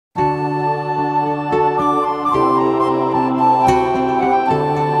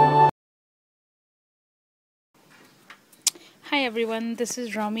everyone, this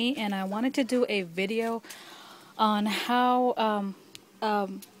is Romy and I wanted to do a video on how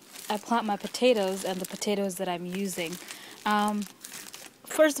I plant my potatoes and the potatoes that I'm using.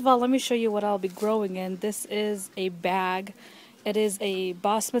 First of all, let me show you what I'll be growing in. This is a bag. It is a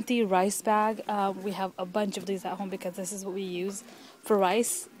basmati rice bag. We have a bunch of these at home because this is what we use for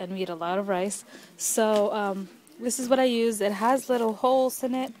rice, and we eat a lot of rice. So this is what I use. It has little holes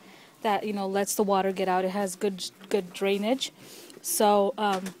in it that lets the water get out. It has good drainage. So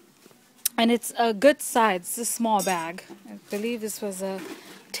and it's a good size. It's a small bag. I believe this was a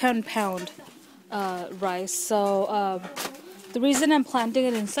 10-pound rice. So the reason I'm planting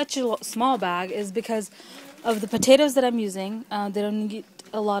it in such a small bag is because of the potatoes that I'm using. They don't need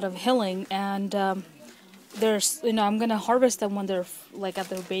a lot of hilling, and there's I'm gonna harvest them when they're like at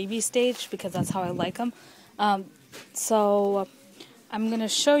their baby stage because that's how I like them. So I'm gonna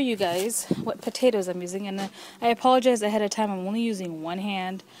show you guys what potatoes I'm using, and I apologize ahead of time. I'm only using one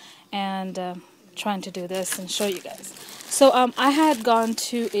hand and trying to do this and show you guys. So I had gone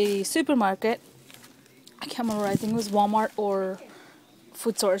to a supermarket. I can't remember, I think it was Walmart or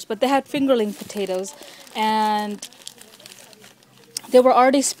Food Source, but they had fingerling potatoes and they were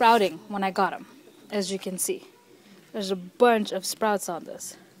already sprouting when I got them. As you can see, there's a bunch of sprouts on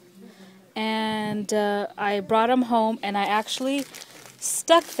this, and I brought them home and I actually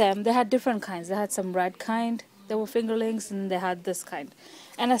stuck them. They had different kinds. They had some red kind, they were fingerlings, and they had this kind,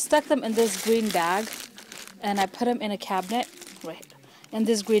 and I stuck them in this green bag and I put them in a cabinet right in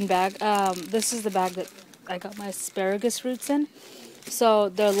this green bag. This is the bag that I got my asparagus roots in, so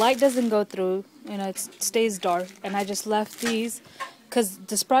the light doesn't go through, it stays dark, and I just left these because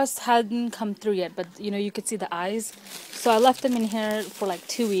the sprouts hadn't come through yet, but you could see the eyes, so I left them in here for like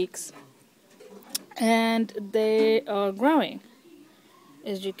 2 weeks and they are growing,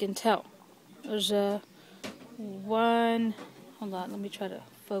 as you can tell. There's one, hold on, let me try to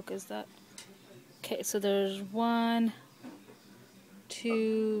focus that. Okay, so there's 1,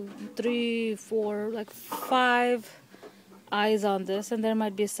 2, 3, 4, like 5 eyes on this, and there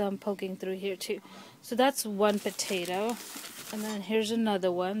might be some poking through here too. So that's one potato, and then here's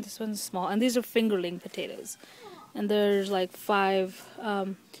another one. This one's small, and these are fingerling potatoes, and there's like 5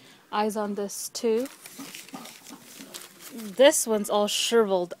 eyes on this too. This one's all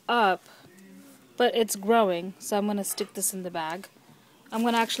shriveled up, but it's growing, so I'm gonna stick this in the bag. I'm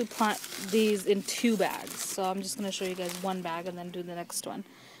gonna actually plant these in 2 bags, so I'm just gonna show you guys one bag and then do the next one,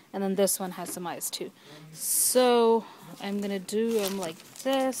 and then this one has some eyes too. So I'm gonna do them like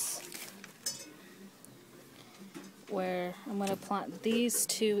this, where I'm gonna plant these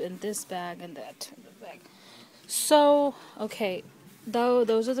 2 in this bag and that in the bag. So okay,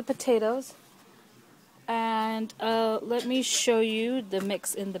 those are the potatoes, and let me show you the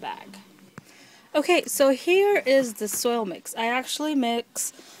mix in the bag. Okay, so here is the soil mix. I actually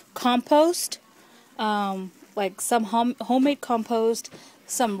mix compost, like some homemade compost,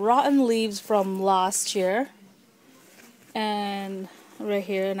 some rotten leaves from last year, and right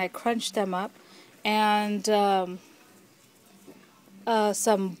here, and I crunched them up, and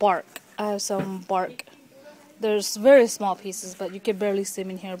some bark. I have some bark. There's very small pieces, but you can barely see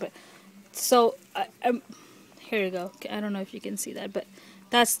them in here. But so here you go. I don't know if you can see that, but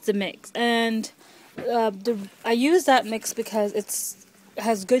that's the mix, and I use that mix because it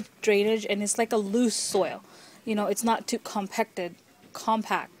has good drainage and it's like a loose soil. It's not too compact.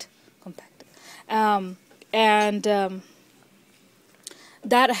 And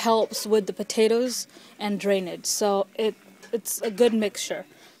that helps with the potatoes and drainage. So it's a good mixture.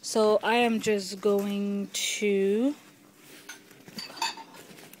 So I am just going to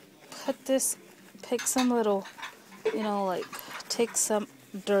cut this, pick some little, like take some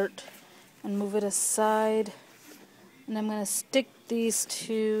dirt and move it aside, and I'm gonna stick these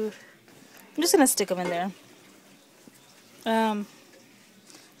 2. I'm just gonna stick them in there.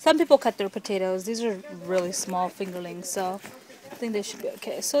 Some people cut their potatoes. These are really small fingerlings, so I think they should be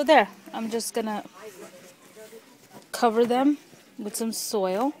okay. So there, I'm just gonna cover them with some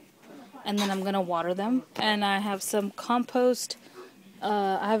soil, and then I'm gonna water them. And I have some compost.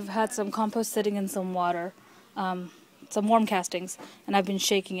 I've had some compost sitting in some water, some warm castings, and I've been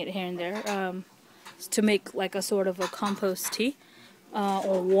shaking it here and there to make like a sort of a compost tea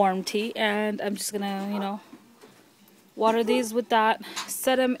or warm tea. And I'm just gonna water these with that,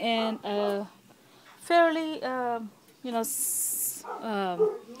 set them in a fairly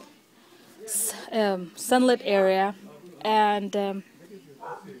sunlit area, and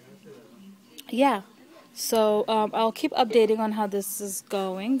yeah. So I'll keep updating on how this is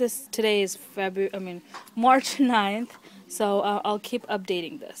going. Today is March 9th, so I'll keep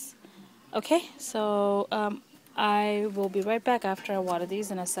updating this. Okay, so I will be right back after I water these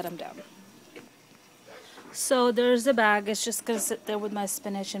and I set them down. So there's the bag. It's just going to sit there with my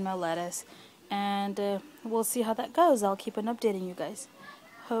spinach and my lettuce. And we'll see how that goes. I'll keep on updating you guys.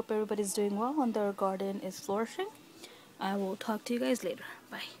 Hope everybody's doing well and their garden is flourishing. I will talk to you guys later.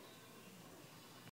 Bye.